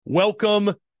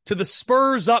Welcome to the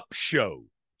Spurs Up Show,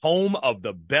 home of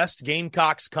the best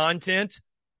Gamecocks content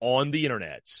on the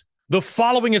internet. The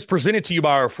following is presented to you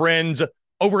by our friends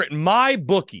over at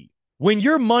MyBookie. When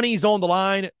your money's on the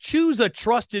line, choose a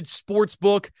trusted sports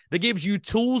book that gives you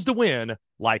tools to win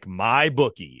like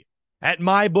MyBookie. At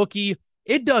MyBookie,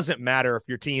 it doesn't matter if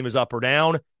your team is up or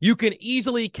down. You can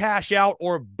easily cash out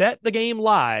or bet the game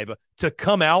live to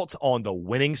come out on the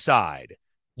winning side.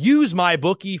 Use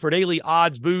MyBookie for daily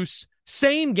odds boosts,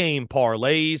 same-game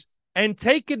parlays, and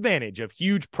take advantage of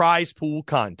huge prize pool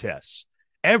contests.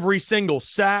 Every single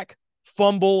sack,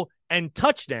 fumble, and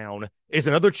touchdown is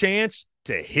another chance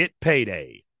to hit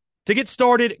payday. To get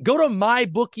started, go to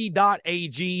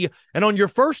mybookie.ag, and on your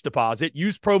first deposit,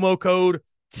 use promo code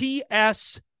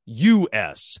TSUS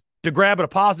to grab a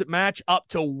deposit match up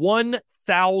to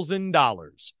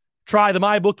 $1,000. Try the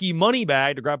MyBookie money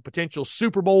bag to grab a potential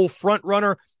Super Bowl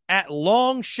frontrunner at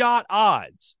long shot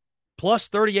odds. Plus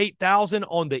 38,000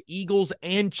 on the Eagles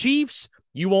and Chiefs.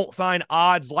 You won't find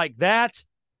odds like that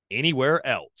anywhere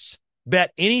else.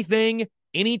 Bet anything,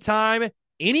 anytime,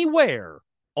 anywhere,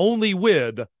 only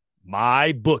with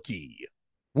MyBookie.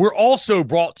 We're also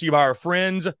brought to you by our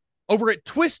friends over at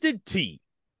Twisted Tea.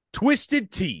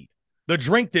 Twisted Tea, the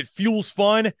drink that fuels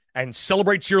fun and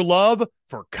celebrates your love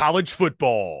for college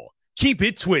football. Keep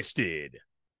it twisted.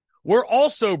 We're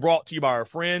also brought to you by our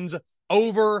friends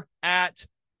over at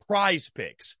Prize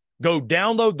Picks. Go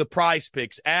download the Prize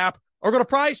Picks app or go to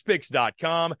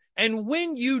prizepicks.com. And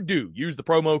when you do, use the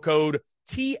promo code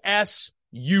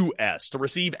TSUS to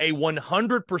receive a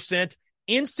 100%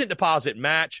 instant deposit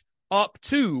match up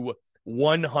to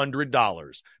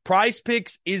 $100. Prize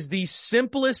Picks is the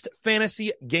simplest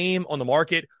fantasy game on the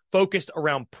market, focused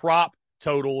around prop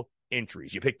total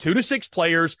entries. You pick 2 to 6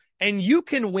 players, and you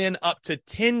can win up to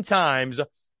 10 times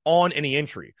on any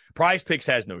entry. Prize Picks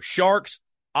has no sharks,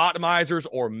 optimizers,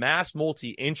 or mass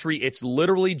multi-entry. It's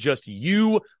literally just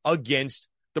you against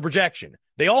the projection.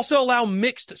 They also allow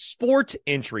mixed sport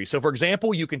entry. So, for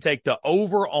example, you can take the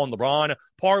over on LeBron,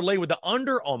 parlay with the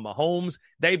under on Mahomes.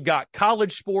 They've got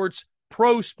college sports,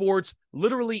 pro sports,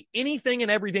 literally anything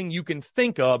and everything you can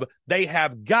think of. They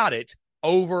have got it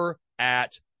over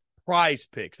at Prize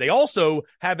Picks. They also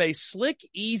have a slick,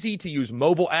 easy-to-use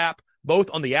mobile app, both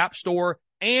on the App Store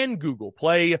and Google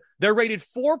Play. They're rated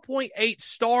 4.8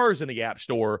 stars in the App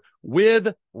Store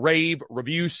with rave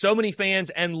reviews. So many fans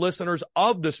and listeners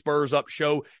of the Spurs Up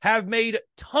Show have made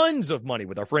tons of money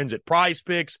with our friends at Prize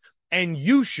Picks, and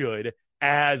you should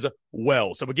as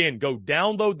well. So again, go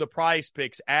download the Prize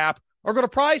Picks app or go to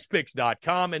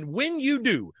prizepicks.com, and when you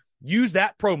do, use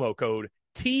that promo code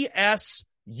TSUS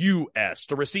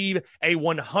to receive a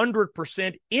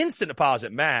 100% instant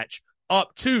deposit match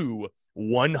up to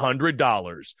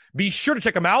 $100. Be sure to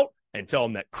check them out and tell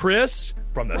them that Chris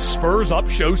from the Spurs Up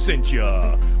Show sent you.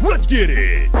 Let's get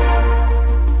it.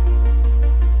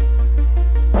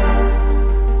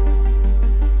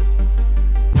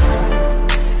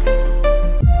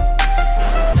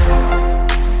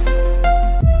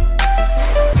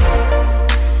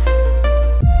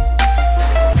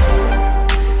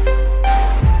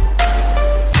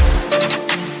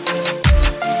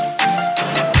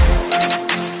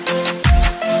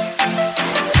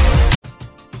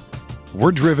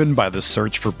 We're driven by the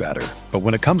search for better. But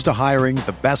when it comes to hiring,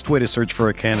 the best way to search for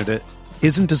a candidate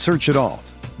isn't to search at all.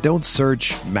 Don't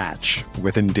search, match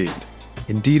with Indeed.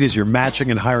 Indeed is your matching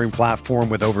and hiring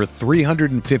platform with over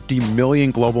 350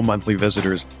 million global monthly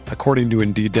visitors, according to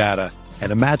Indeed data,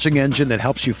 and a matching engine that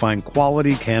helps you find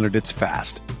quality candidates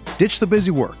fast. Ditch the busy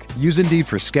work. Use Indeed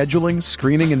for scheduling,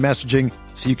 screening, and messaging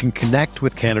so you can connect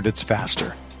with candidates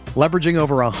faster. Leveraging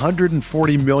over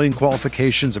 140 million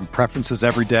qualifications and preferences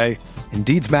every day,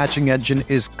 Indeed's matching engine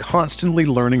is constantly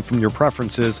learning from your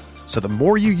preferences, so the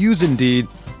more you use Indeed,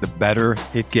 the better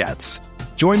it gets.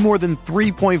 Join more than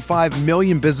 3.5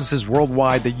 million businesses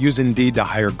worldwide that use Indeed to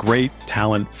hire great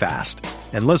talent fast.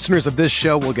 And listeners of this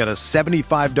show will get a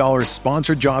 $75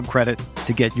 sponsored job credit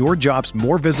to get your jobs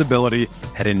more visibility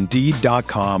at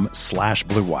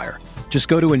Indeed.com/Blue Wire. Just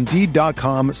go to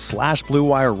Indeed.com/Blue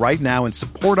Wire right now and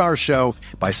support our show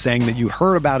by saying that you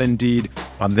heard about Indeed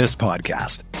on this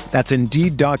podcast. That's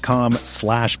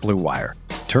Indeed.com/Blue Wire.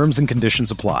 Terms and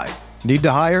conditions apply. Need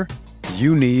to hire?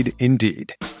 You need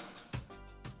Indeed.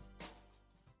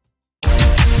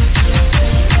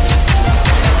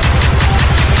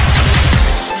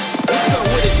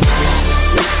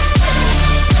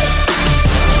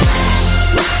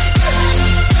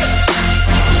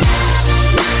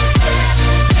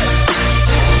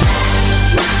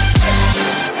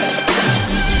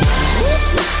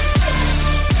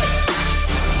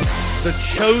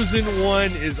 chosen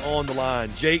one is on the line.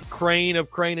 Jake Crain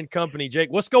of Crain and Company. Jake,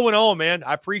 what's going on, man?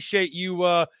 I appreciate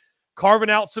you carving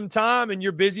out some time in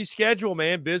your busy schedule,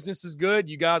 man. Business is good.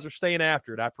 You guys are staying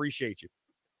after it. I appreciate you.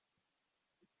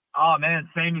 Oh man,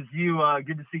 same as you.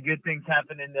 Good to see good things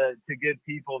happening to good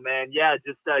people, man. Yeah,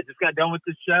 just got done with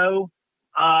the show.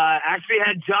 Actually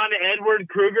had John Edward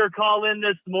Kruger call in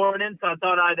this morning, so I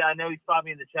thought I know he's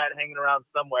probably in the chat hanging around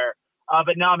somewhere.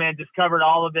 But no, man, just covered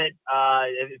all of it. A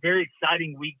very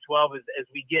exciting week 12 as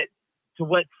we get to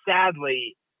what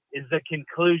sadly is the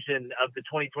conclusion of the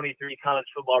 2023 college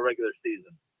football regular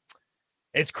season.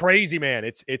 It's crazy, man.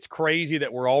 It's crazy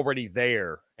that we're already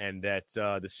there and that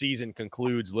the season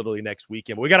concludes literally next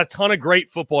weekend. But we got a ton of great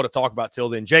football to talk about till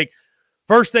then. Jake,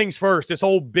 first things first, this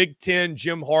whole Big Ten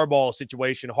Jim Harbaugh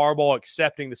situation, Harbaugh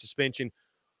accepting the suspension.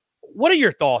 What are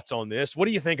your thoughts on this? What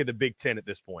do you think of the Big Ten at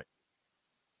this point?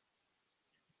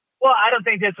 Well, I don't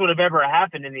think this would have ever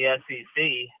happened in the SEC.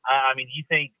 I mean, you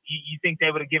think they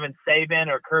would have given Saban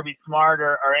or Kirby Smart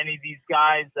or any of these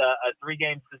guys a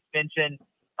 3-game suspension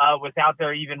without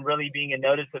there even really being a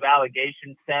notice of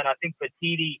allegation sent? I think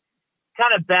Petitti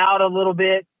kind of bowed a little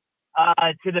bit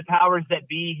to the powers that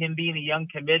be, him being a young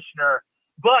commissioner.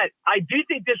 But I do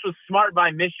think this was smart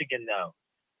by Michigan, though,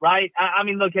 right? I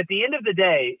mean, look, at the end of the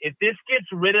day, if this gets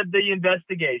rid of the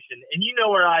investigation, and you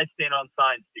know where I stand on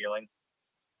sign stealing,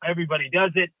 everybody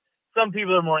does it. Some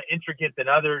people are more intricate than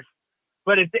others.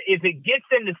 But if it gets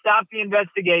them to stop the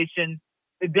investigation,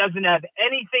 it doesn't have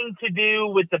anything to do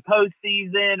with the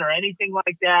postseason or anything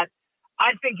like that,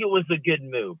 I think it was a good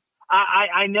move.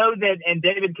 I know that, and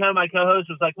David Cohn, my co-host,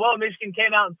 was like, well, Michigan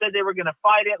came out and said they were going to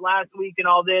fight it last week and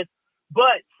all this.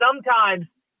 But sometimes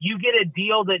you get a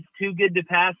deal that's too good to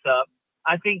pass up.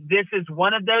 I think this is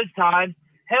one of those times.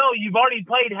 Hell, you've already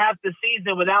played half the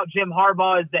season without Jim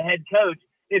Harbaugh as the head coach.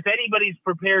 If anybody's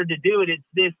prepared to do it, it's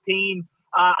this team.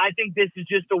 I think this is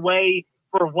just a way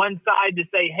for one side to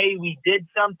say, hey, we did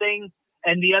something,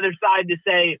 and the other side to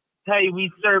say, hey, we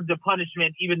served a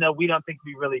punishment, even though we don't think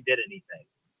we really did anything.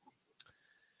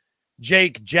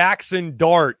 Jake, Jackson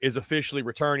Dart is officially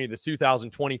returning the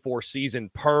 2024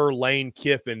 season per Lane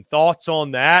Kiffin. Thoughts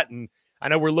on that? And I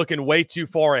know we're looking way too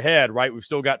far ahead, right? We've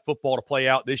still got football to play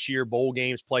out this year, bowl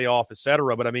games, playoff, et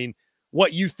cetera. But, I mean,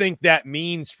 what you think that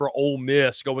means for Ole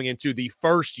Miss going into the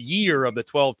first year of the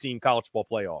 12-team college football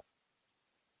playoff?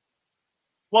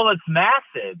 Well, it's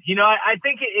massive. You know, I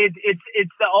think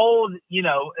it's the old,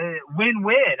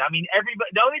 win-win. I mean,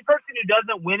 the only person who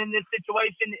doesn't win in this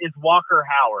situation is Walker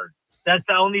Howard. That's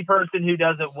the only person who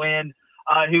doesn't win,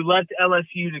 who left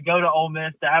LSU to go to Ole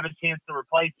Miss to have a chance to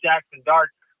replace Jackson Dart.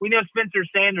 We know Spencer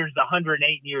Sanders is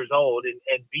 108 years old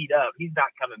and beat up. He's not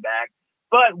coming back.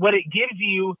 But what it gives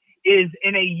you is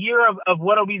in a year of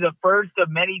what will be the first of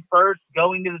many firsts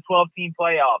going to the 12-team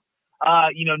playoff,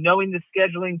 knowing the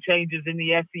scheduling changes in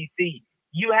the SEC,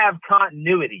 you have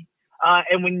continuity.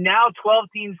 And when now 12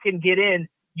 teams can get in,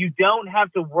 you don't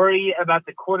have to worry about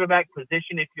the quarterback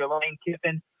position if you're Lane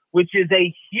Kiffin, which is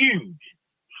a huge,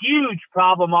 huge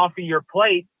problem off of your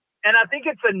plate. And I think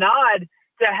it's a nod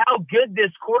to how good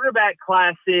this quarterback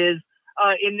class is,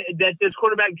 this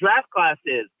quarterback draft class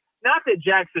is. Not that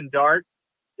Jackson Dart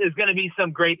is going to be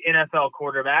some great NFL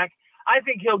quarterback. I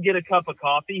think he'll get a cup of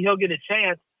coffee. He'll get a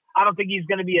chance. I don't think he's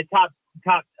going to be a top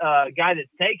guy that's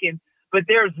taken, but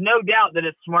there's no doubt that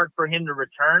it's smart for him to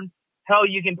return. Hell,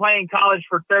 you can play in college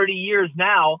for 30 years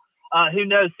now. Who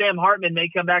knows? Sam Hartman may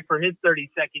come back for his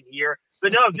 32nd year.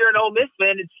 But no, if you're an Ole Miss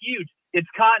fan, it's huge. It's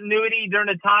continuity during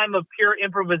a time of pure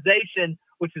improvisation,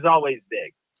 which is always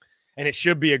big. And it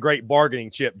should be a great bargaining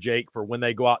chip, Jake, for when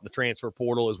they go out in the transfer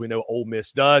portal, as we know Ole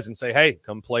Miss does, and say, hey,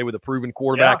 come play with a proven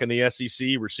quarterback in the SEC,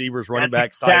 receivers, running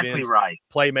backs, tight ends,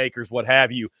 playmakers, what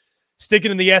have you.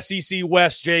 Sticking in the SEC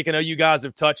West, Jake, I know you guys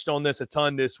have touched on this a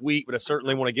ton this week, but I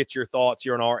certainly want to get your thoughts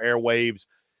here on our airwaves.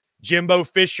 Jimbo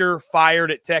Fisher fired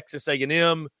at Texas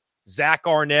A&M. Zach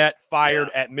Arnett fired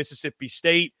at Mississippi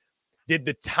State. Did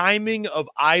the timing of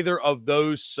either of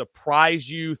those surprise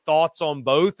you? Thoughts on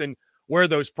both and where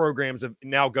those programs have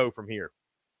now go from here?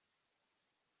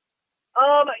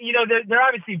 They're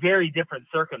obviously very different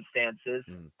circumstances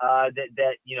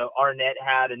that Arnett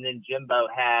had and then Jimbo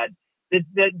had. The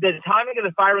timing of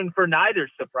the firing for neither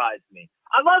surprised me.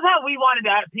 I love how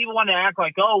people want to act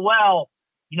like, oh, well,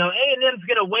 A&M's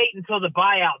going to wait until the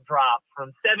buyout drops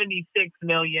from $76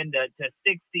 million to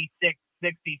 $66,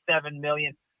 $67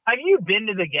 million. Have you been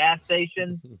to the gas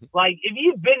station? Like, if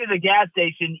you've been to the gas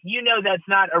station, you know that's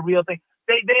not a real thing.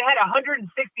 They had a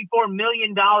 $164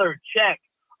 million check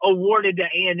awarded to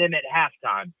A&M at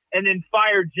halftime and then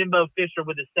fired Jimbo Fisher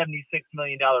with a $76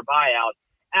 million buyout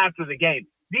after the game.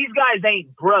 These guys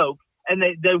ain't broke. and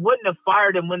they wouldn't have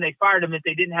fired him when they fired him if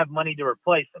they didn't have money to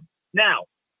replace him. Now,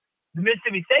 the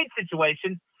Mississippi State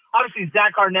situation, obviously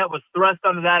Zach Arnett was thrust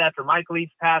onto that after Mike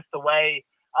Leach passed away.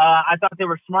 I thought they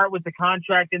were smart with the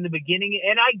contract in the beginning,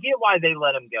 and I get why they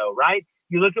let him go, right?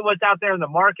 You look at what's out there in the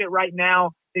market right now.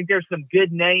 I think there's some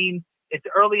good names. It's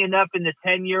early enough in the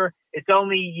tenure. It's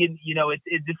only,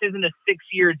 this isn't a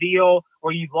 6-year deal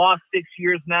where you've lost 6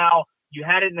 years now. You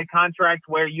had it in the contract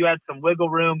where you had some wiggle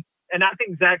room, and I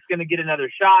think Zach's going to get another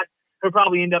shot. He'll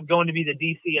probably end up going to be the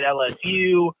DC at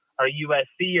LSU or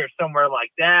USC or somewhere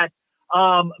like that.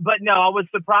 But no, I was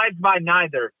surprised by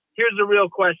neither. Here's the real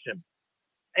question.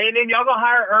 And then y'all gonna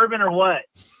hire Urban or what?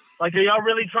 Like, are y'all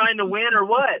really trying to win or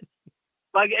what?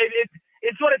 Like,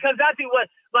 it's what it comes out to. What,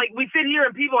 like, we sit here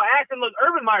and people act and look,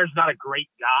 Urban Meyer's not a great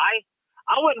guy.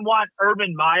 I wouldn't want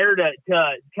Urban Meyer to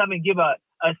come and give a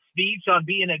speech on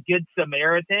being a good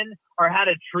Samaritan or how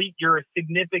to treat your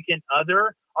significant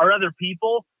other or other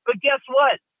people. But guess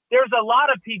what? There's a lot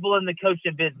of people in the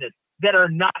coaching business that are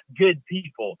not good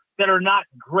people, that are not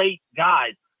great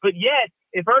guys. But yet,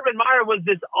 if Urban Meyer was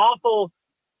this awful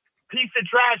piece of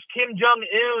trash Kim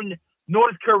Jong-un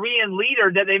North Korean leader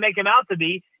that they make him out to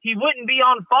be, he wouldn't be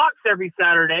on Fox every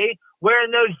Saturday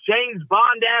wearing those James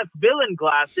Bond-ass villain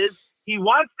glasses. He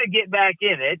wants to get back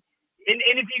in it. And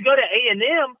if you go to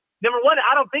A&M, number one,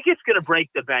 I don't think it's going to break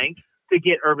the bank to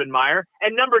get Urban Meyer.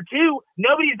 And number two,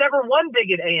 nobody's ever won big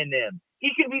at A&M.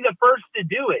 He can be the first to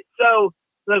do it. So,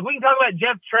 look, we can talk about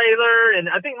Jeff Traylor, and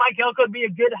I think Mike Elko would be a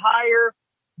good hire.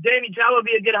 Danny Chow would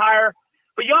be a good hire.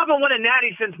 But y'all haven't won a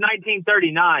natty since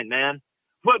 1939, man.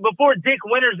 But before Dick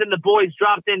Winters and the boys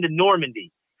dropped into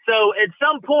Normandy. So at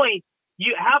some point,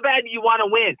 how bad do you want to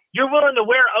win? You're willing to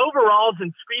wear overalls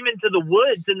and scream into the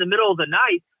woods in the middle of the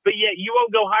night, but yet you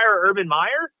won't go hire Urban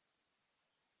Meyer?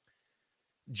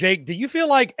 Jake, do you feel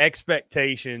like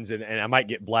expectations, and I might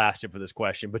get blasted for this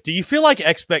question, but do you feel like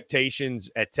expectations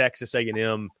at Texas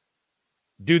A&M,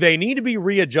 do they need to be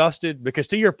readjusted? Because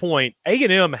to your point,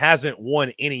 A&M hasn't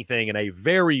won anything in a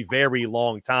very, very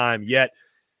long time, yet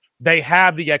they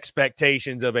have the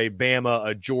expectations of a Bama,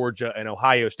 a Georgia, and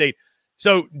Ohio State.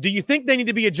 So do you think they need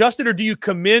to be adjusted, or do you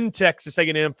commend Texas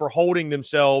A&M for holding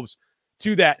themselves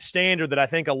to that standard that I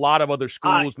think a lot of other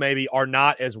schools maybe are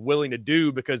not as willing to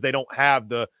do because they don't have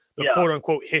the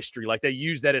quote-unquote history? Like, they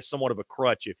use that as somewhat of a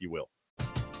crutch, if you will.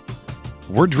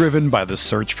 We're driven by the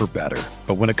search for better.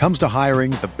 But when it comes to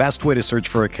hiring, the best way to search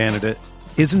for a candidate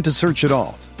isn't to search at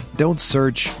all. Don't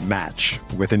search, match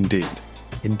with Indeed.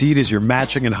 Indeed is your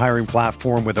matching and hiring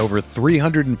platform with over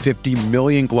 350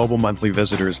 million global monthly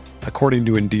visitors, according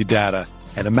to Indeed data,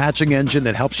 and a matching engine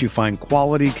that helps you find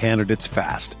quality candidates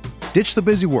fast. Ditch the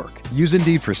busy work. Use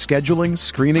Indeed for scheduling,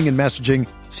 screening, and messaging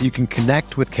so you can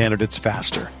connect with candidates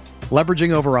faster. Leveraging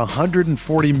over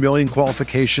 140 million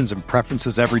qualifications and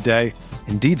preferences every day,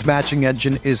 Indeed's matching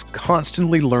engine is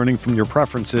constantly learning from your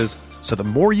preferences, so the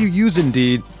more you use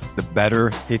Indeed, the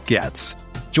better it gets.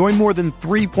 Join more than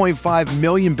 3.5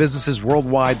 million businesses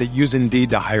worldwide that use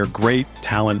Indeed to hire great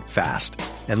talent fast.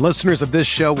 And listeners of this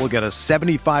show will get a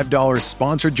 $75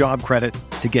 sponsored job credit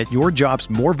to get your jobs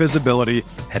more visibility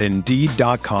at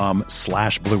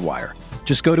Indeed.com/Blue Wire.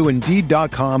 Just go to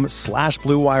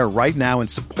Indeed.com/Blue Wire right now and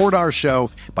support our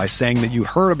show by saying that you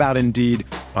heard about Indeed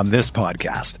on this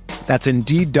podcast. That's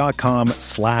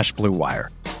Indeed.com/Blue Wire.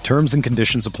 Terms and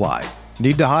conditions apply.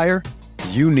 Need to hire?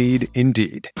 You need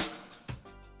Indeed.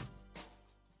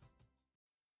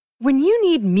 When you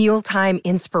need mealtime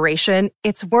inspiration,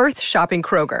 it's worth shopping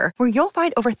Kroger, where you'll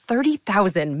find over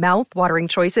 30,000 mouth-watering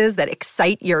choices that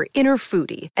excite your inner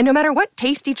foodie. And no matter what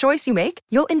tasty choice you make,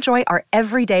 you'll enjoy our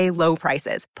everyday low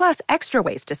prices, plus extra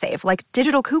ways to save, like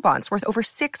digital coupons worth over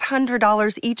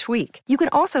 $600 each week. You can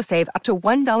also save up to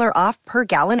 $1 off per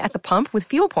gallon at the pump with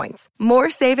fuel points.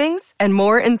 More savings and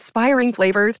more inspiring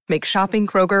flavors make shopping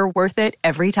Kroger worth it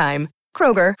every time.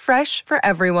 Kroger, fresh for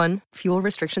everyone. Fuel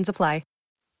restrictions apply.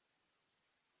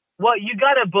 Well, you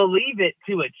got to believe it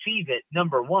to achieve it,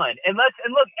 number one. And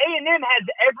look, A&M has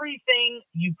everything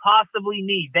you possibly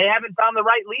need. They haven't found the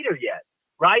right leader yet,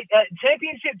 right?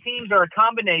 Championship teams are a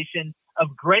combination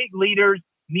of great leaders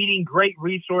meeting great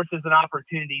resources and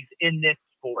opportunities in this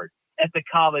sport at the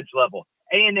college level.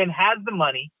 A&M has the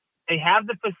money. They have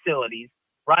the facilities,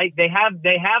 right? They have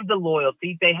the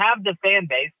loyalty. They have the fan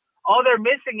base. All they're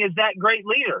missing is that great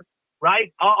leader.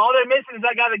 Right? All they're missing is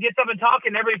that guy that gets up and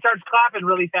talking and everybody starts clapping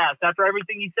really fast after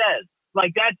everything he says.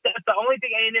 Like, that's the only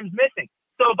thing A&M's missing.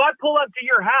 So if I pull up to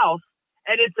your house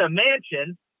and it's a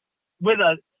mansion with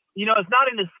it's not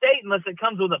in the state unless it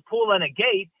comes with a pool and a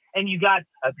gate, and you got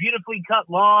a beautifully cut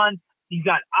lawn, you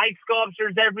got ice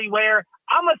sculptures everywhere,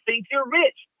 I'm going to think you're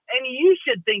rich. and you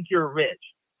should think you're rich.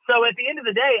 So at the end of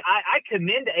the day, I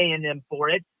commend A&M for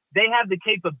it. They have the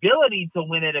capability to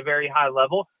win at a very high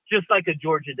level, just like a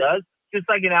Georgia does, just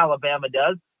like an Alabama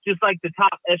does, just like the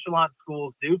top echelon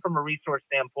schools do from a resource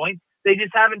standpoint. They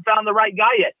just haven't found the right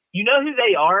guy yet. You know who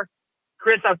they are?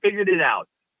 Chris, I figured it out.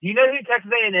 You know who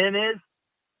Texas A&M is?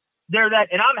 They're that,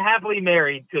 and I'm happily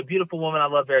married to a beautiful woman I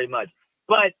love very much.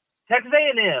 But Texas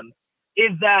A&M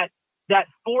is that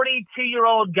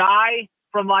 42-year-old guy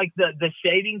from like the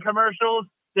shaving commercials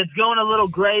that's going a little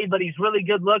gray, but he's really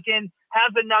good looking,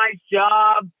 has a nice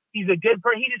job. He's a good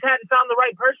person. He just hadn't found the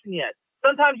right person yet.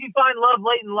 Sometimes you find love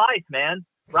late in life, man.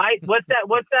 Right? What's that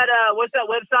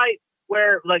website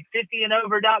where like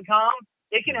 50andover.com?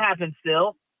 It can happen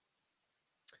still.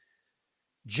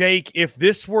 Jake, if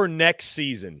this were next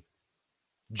season,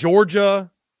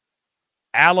 Georgia,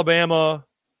 Alabama,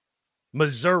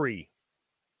 Missouri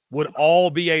would all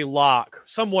be a lock,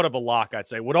 somewhat of a lock, I'd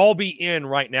say, would all be in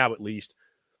right now at least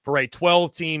for a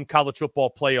 12-team college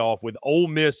football playoff with Ole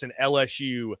Miss and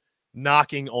LSU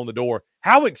knocking on the door.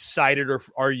 How excited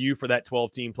are you for that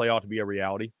 12-team playoff to be a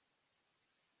reality?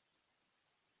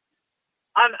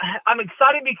 I'm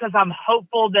excited because I'm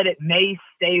hopeful that it may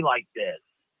stay like this,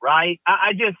 right?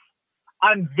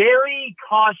 I'm very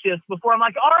cautious before I'm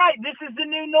like, all right, this is the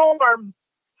new norm.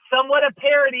 Somewhat a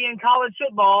parity in college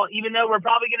football, even though we're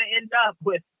probably going to end up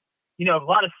with, a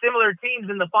lot of similar teams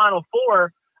in the Final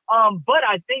Four. But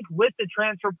I think with the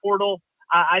transfer portal,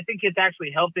 I think it's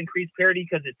actually helped increase parity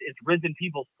because it's risen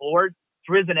people's floors. It's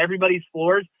risen everybody's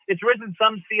floors. It's risen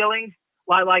some ceilings,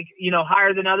 like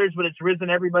higher than others, but it's risen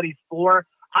everybody's floor.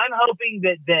 I'm hoping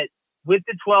that with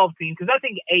the 12 team, because I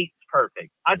think 8's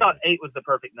perfect. I thought 8 was the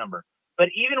perfect number. But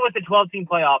even with the 12-team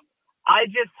playoff, I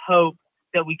just hope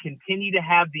that we continue to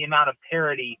have the amount of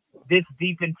parity this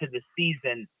deep into the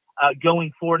season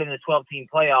going forward in the 12-team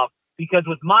playoff, because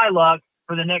with my luck,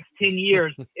 for the next 10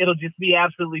 years, it'll just be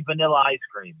absolutely vanilla ice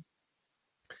cream.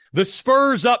 The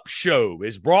Spurs Up Show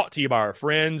is brought to you by our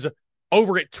friends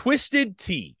over at Twisted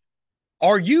Tea.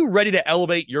 Are you ready to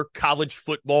elevate your college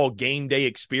football game day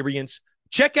experience?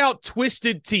 Check out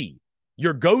Twisted Tea,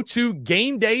 your go-to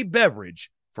game day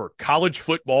beverage for college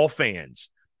football fans.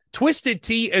 Twisted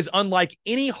Tea is unlike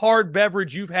any hard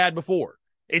beverage you've had before.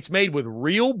 It's made with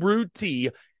real brewed tea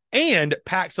and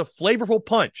packs a flavorful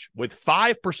punch with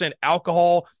 5%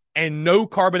 alcohol and no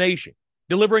carbonation,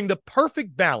 delivering the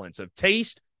perfect balance of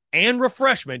taste and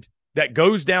refreshment that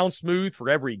goes down smooth for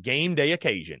every game day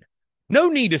occasion. No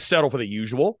need to settle for the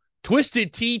usual.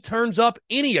 Twisted Tea turns up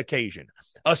any occasion,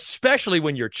 especially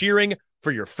when you're cheering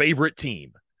for your favorite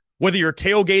team. Whether you're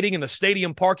tailgating in the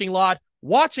stadium parking lot,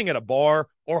 watching at a bar,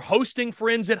 or hosting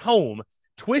friends at home,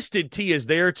 Twisted Tea is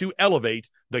there to elevate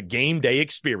the game day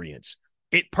experience.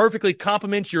 It perfectly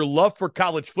complements your love for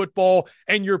college football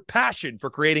and your passion for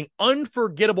creating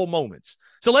unforgettable moments.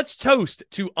 So let's toast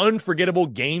to unforgettable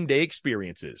game day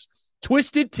experiences.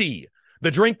 Twisted Tea,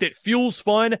 the drink that fuels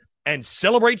fun and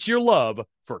celebrates your love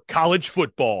for college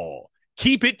football.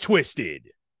 Keep it twisted.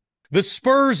 The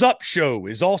Spurs Up Show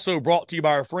is also brought to you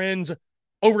by our friends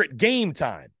over at Game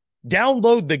Time.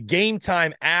 Download the Game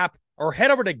Time app or head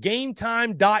over to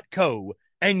gametime.co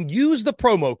and use the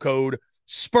promo code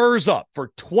SPURSUP for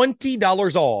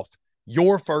 $20 off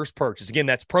your first purchase. Again,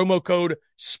 that's promo code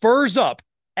SPURSUP,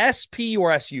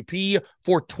 S-P-U-R-S-U-P,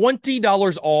 for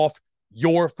 $20 off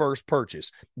your first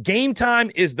purchase. Game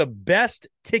Time is the best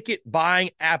ticket buying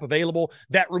app available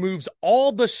that removes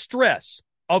all the stress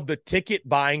of the ticket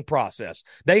buying process.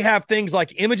 They have things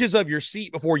like images of your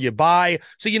seat before you buy,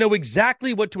 so you know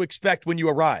exactly what to expect when you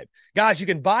arrive. Guys, you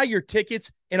can buy your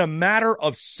tickets in a matter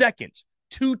of seconds,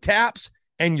 2 taps,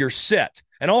 and you're set.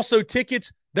 And also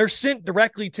tickets, they're sent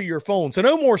directly to your phone. So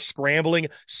no more scrambling,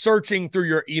 searching through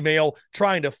your email,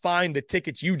 trying to find the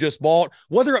tickets you just bought,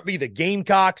 whether it be the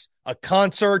Gamecocks, a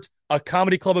concert, a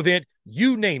comedy club event,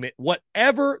 you name it,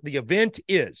 whatever the event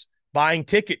is. Buying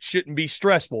tickets shouldn't be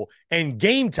stressful, and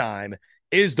Game Time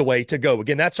is the way to go.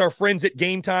 Again, that's our friends at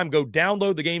Game Time. Go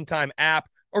download the Game Time app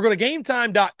or go to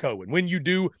gametime.co. And when you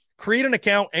do, create an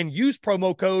account and use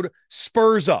promo code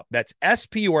SPURSUP. That's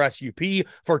S-P-U-R-S-U-P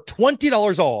for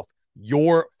 $20 off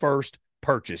your first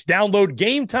purchase. Download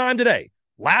Game Time today.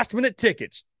 Last-minute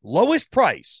tickets, lowest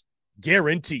price,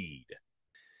 guaranteed.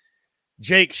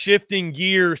 Jake, shifting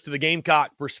gears to the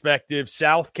Gamecock perspective,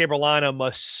 South Carolina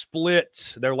must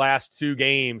split their last 2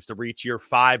 games to reach your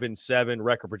 5-7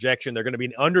 record projection. They're going to be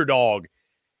an underdog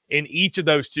in each of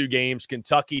those 2 games,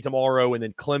 Kentucky tomorrow and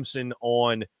then Clemson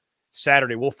on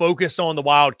Saturday. We'll focus on the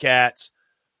Wildcats.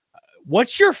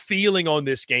 What's your feeling on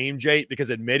this game, Jake? Because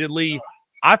admittedly,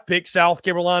 I picked South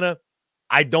Carolina.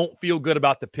 I don't feel good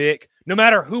about the pick. no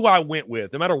matter who I went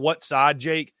with, no matter what side,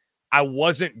 Jake, I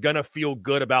wasn't going to feel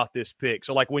good about this pick.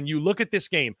 So, like, when you look at this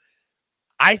game,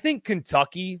 I think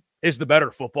Kentucky is the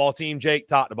better football team, Jake,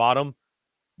 top to bottom.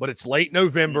 But it's late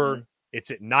November. Mm-hmm.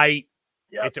 It's at night.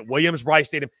 Yep. It's at Williams-Brice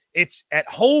Stadium. It's at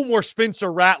home where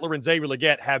Spencer Rattler and Xavier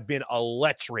Legette have been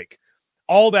electric.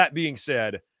 All that being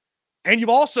said, and you've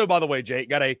also, by the way, Jake,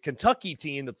 got a Kentucky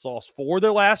team that's lost 4 of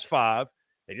their last 5.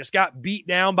 They just got beat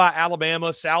down by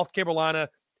Alabama, South Carolina.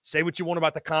 Say what you want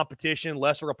about the competition,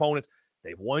 lesser opponents.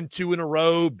 They've won 2 in a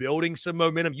row, building some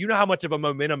momentum. You know how much of a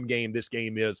momentum game this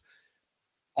game is.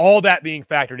 All that being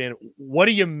factored in, what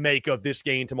do you make of this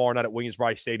game tomorrow night at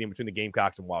Williams-Brice Stadium between the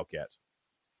Gamecocks and Wildcats?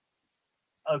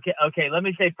 Okay. Let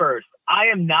me say first, I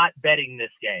am not betting this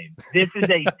game. This is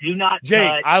a do not Jake,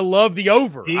 touch. I love the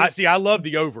over. I love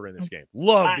the over in this game.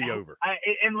 Love the over.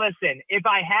 And listen, if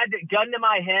I had the gun to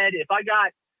my head, if I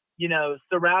got,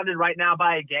 surrounded right now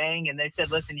by a gang and they said,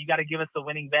 listen, you got to give us the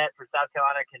winning bet for South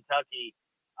Carolina, Kentucky,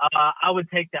 I would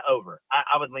take the over.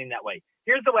 I would lean that way.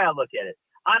 Here's the way I look at it.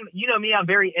 I'm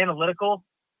very analytical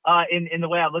in the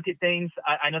way I look at things.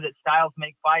 I know that styles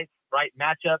make fights, right?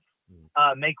 Matchups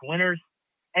make winners.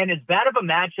 And as bad of a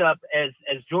matchup as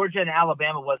Georgia and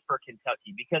Alabama was for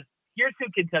Kentucky, because here's who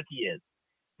Kentucky is.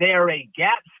 They are a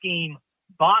gap scheme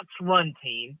box run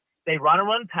team. They want to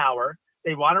run power.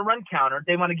 They want to run counter.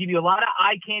 They want to give you a lot of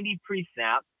eye candy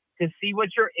pre-snap to see what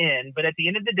you're in. But at the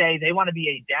end of the day, they want to be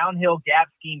a downhill gap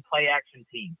scheme play action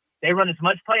team. They run as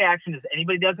much play action as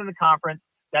anybody does in the conference.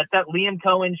 That's that Liam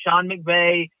Cohen, Sean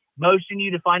McVay, motion you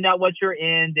to find out what you're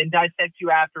in, then dissect you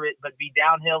after it, but be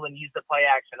downhill and use the play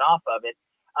action off of it.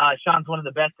 Sean's one of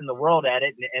the best in the world at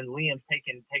it, and Liam's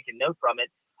taking note from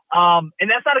it. And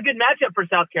that's not a good matchup for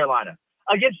South Carolina.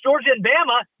 Against Georgia and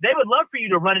Bama, they would love for you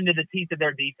to run into the teeth of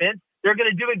their defense. They're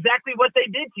going to do exactly what they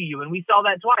did to you, and we saw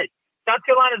that twice. South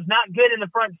Carolina's not good in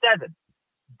the front 7.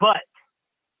 But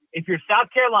if you're South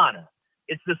Carolina,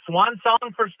 it's the swan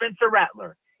song for Spencer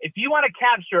Rattler. If you want to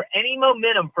capture any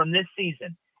momentum from this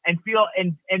season and feel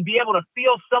and be able to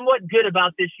feel somewhat good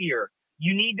about this year,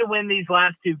 you need to win these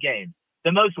last 2 games.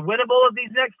 The most winnable of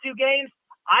these next 2 games,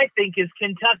 I think, is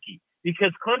Kentucky,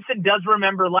 because Clemson does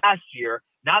remember last year.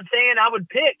 Not saying I would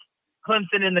pick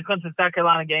Clemson in the Clemson-South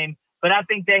Carolina game, but I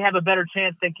think they have a better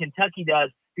chance than Kentucky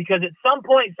does, because at some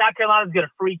point South Carolina is going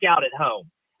to freak out at home.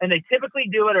 And they typically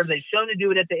do it, or they've shown to do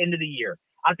it at the end of the year.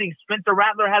 I think Spencer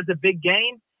Rattler has a big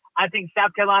game. I think South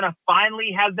Carolina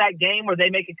finally has that game where they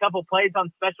make a couple plays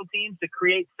on special teams to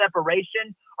create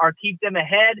separation or keep them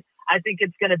ahead. I think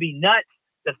it's going to be nuts.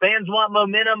 The fans want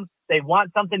momentum. They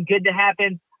want something good to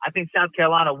happen. I think South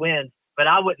Carolina wins, but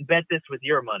I wouldn't bet this with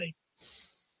your money.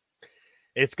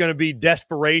 It's going to be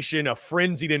desperation, a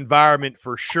frenzied environment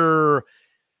for sure.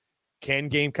 Can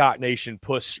Gamecock Nation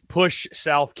push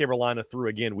South Carolina through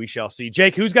again? We shall see.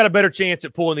 Jake, who's got a better chance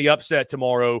at pulling the upset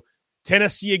tomorrow?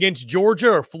 Tennessee against Georgia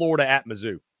or Florida at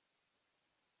Mizzou?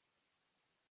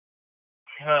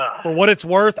 For what it's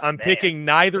worth, I'm picking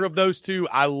neither of those two.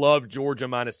 I love Georgia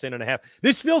minus 10.5.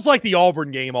 This feels like the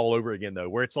Auburn game all over again, though,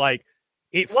 where it's like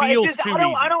it feels too easy.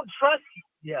 I don't trust.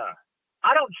 Yeah,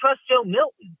 I don't trust Joe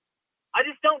Milton. I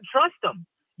just don't trust him.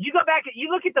 You go back and you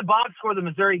look at the box score of the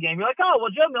Missouri game. You're like, oh well,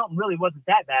 Joe Milton really wasn't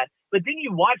that bad. But then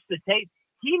you watch the tape.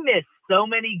 He missed so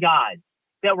many guys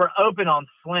that were open on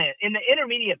slant in the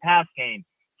intermediate pass game.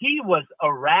 He was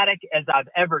erratic as I've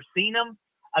ever seen him.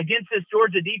 Against this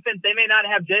Georgia defense, they may not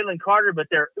have Jalen Carter, but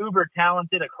they're uber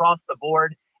talented across the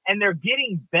board, and they're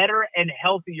getting better and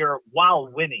healthier while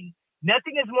winning.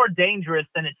 Nothing is more dangerous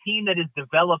than a team that is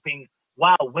developing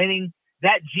while winning.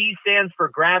 That G stands for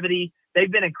gravity.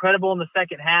 They've been incredible in the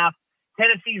second half.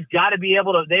 Tennessee's got to be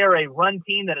able to – they are a run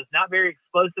team that is not very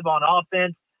explosive on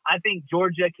offense. I think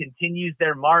Georgia continues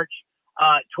their march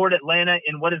toward Atlanta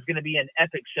in what is going to be an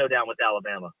epic showdown with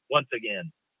Alabama once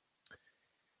again.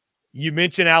 You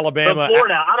mentioned Alabama. But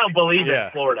Florida, I don't believe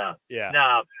in Florida. Yeah.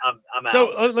 No, I'm out. So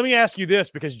let me ask you this,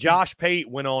 because Josh Pate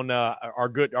went on our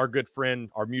good friend,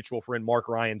 our mutual friend Mark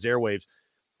Ryan's airwaves,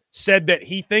 said that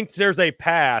he thinks there's a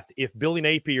path if Billy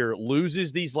Napier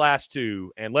loses these last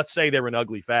 2, and let's say they're in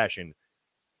ugly fashion,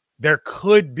 there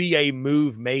could be a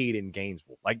move made in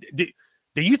Gainesville. Like, do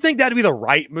you think that'd be the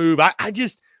right move? I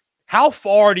just, how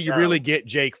far do you really get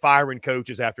Jake firing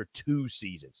coaches after 2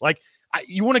 seasons? Like,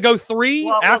 you want to go 3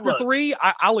 after 3?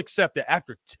 I'll accept it.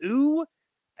 After 2,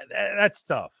 that's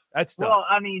tough. That's tough. Well,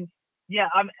 I mean,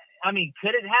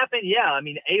 could it happen? Yeah. I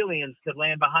mean, aliens could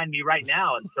land behind me right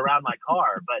now and surround my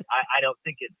car, but I don't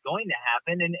think it's going to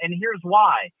happen. And here's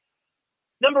why.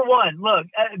 Number one, look,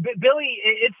 Billy,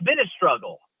 it's been a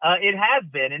struggle. It has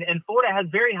been, and Florida has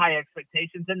very high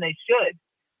expectations, and they should.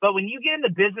 But when you get in the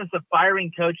business of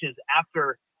firing coaches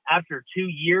after 2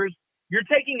 years, you're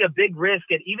taking a big risk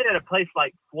even at a place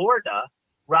like Florida,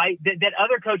 right? That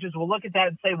other coaches will look at that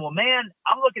and say, well, man,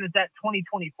 I'm looking at that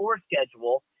 2024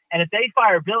 schedule. And if they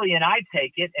fire Billy and I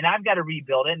take it and I've got to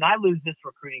rebuild it and I lose this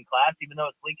recruiting class, even though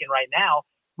it's Lincoln right now,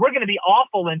 we're going to be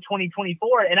awful in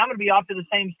 2024 and I'm going to be off to the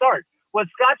same start. What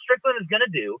Scott Strickland is going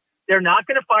to do, they're not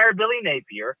going to fire Billy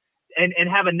Napier and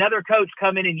have another coach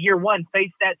come in year one,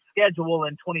 face that schedule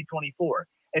in 2024.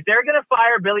 If they're going to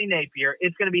fire Billy Napier,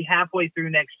 it's going to be halfway through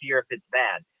next year if it's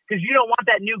bad, because you don't want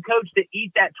that new coach to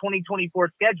eat that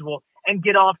 2024 schedule and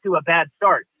get off to a bad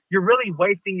start. You're really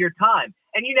wasting your time.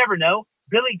 And you never know.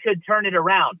 Billy could turn it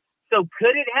around. So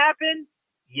could it happen?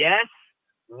 Yes.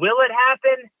 Will it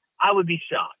happen? I would be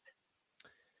shocked.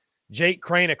 Jake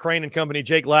Crain at Crain and Company.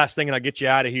 Jake, last thing, and I'll get you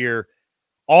out of here.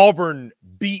 Auburn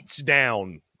beats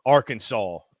down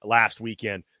Arkansas last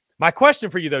weekend. My question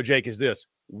for you, though, Jake, is this.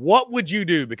 What would you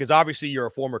do? Because obviously you're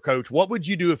a former coach. What would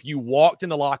you do if you walked in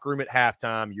the locker room at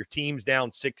halftime, your team's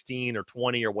down 16 or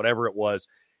 20 or whatever it was,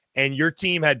 and your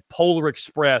team had Polar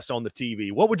Express on the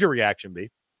TV? What would your reaction be?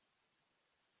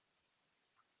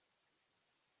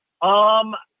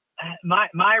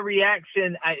 My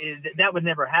reaction is that would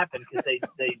never happen because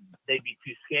they'd be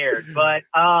too scared. But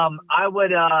I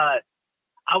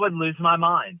would lose my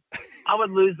mind. I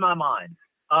would lose my mind.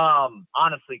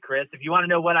 Honestly, Chris, if you want to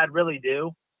know what I'd really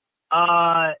do,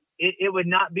 it would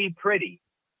not be pretty.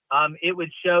 It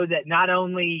would show that not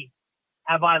only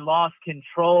have I lost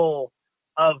control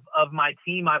of my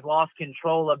team, I've lost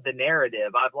control of the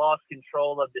narrative. I've lost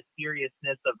control of the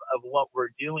seriousness of what we're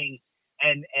doing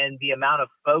and the amount of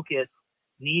focus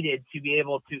needed to be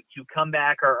able to come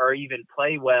back or even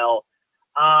play well.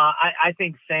 I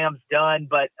think Sam's done,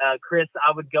 but Chris,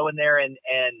 I would go in there and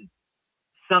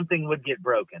something would get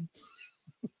broken.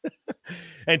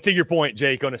 And to your point,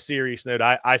 Jake, on a serious note,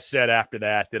 I said after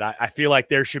that I feel like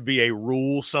there should be a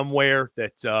rule somewhere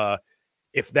that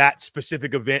if that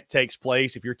specific event takes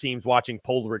place, if your team's watching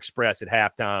Polar Express at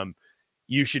halftime,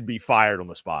 you should be fired on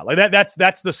the spot. Like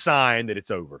that's the sign that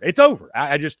it's over. It's over.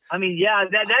 I mean, yeah,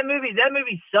 that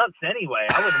movie sucks anyway.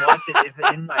 I wouldn't watch it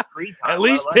if in my free time. At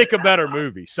least pick a better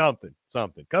movie. Something.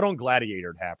 Cut on Gladiator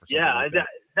at half or something. Yeah, like that.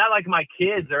 Not like my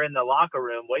kids are in the locker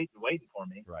room waiting for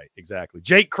me. Right, exactly.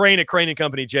 Jake Crain at Crain and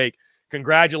Company. Jake,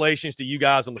 congratulations to you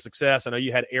guys on the success. I know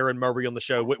you had Aaron Murray on the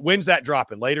show. When's that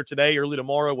dropping? Later today, early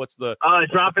tomorrow? What's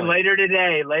dropping later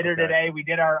today. Today. We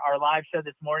did our live show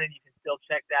this morning. You can still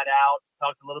check that out.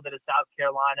 Talked a little bit of South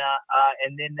Carolina.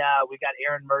 And then we got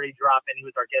Aaron Murray dropping. He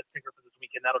was our guest picker for this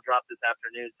weekend. That'll drop this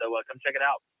afternoon. So come check it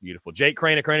out. Beautiful. Jake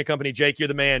Crain at Crain and Company. Jake, you're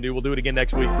the man, dude. We'll do it again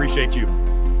next week. Appreciate you.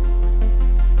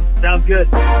 Sounds good.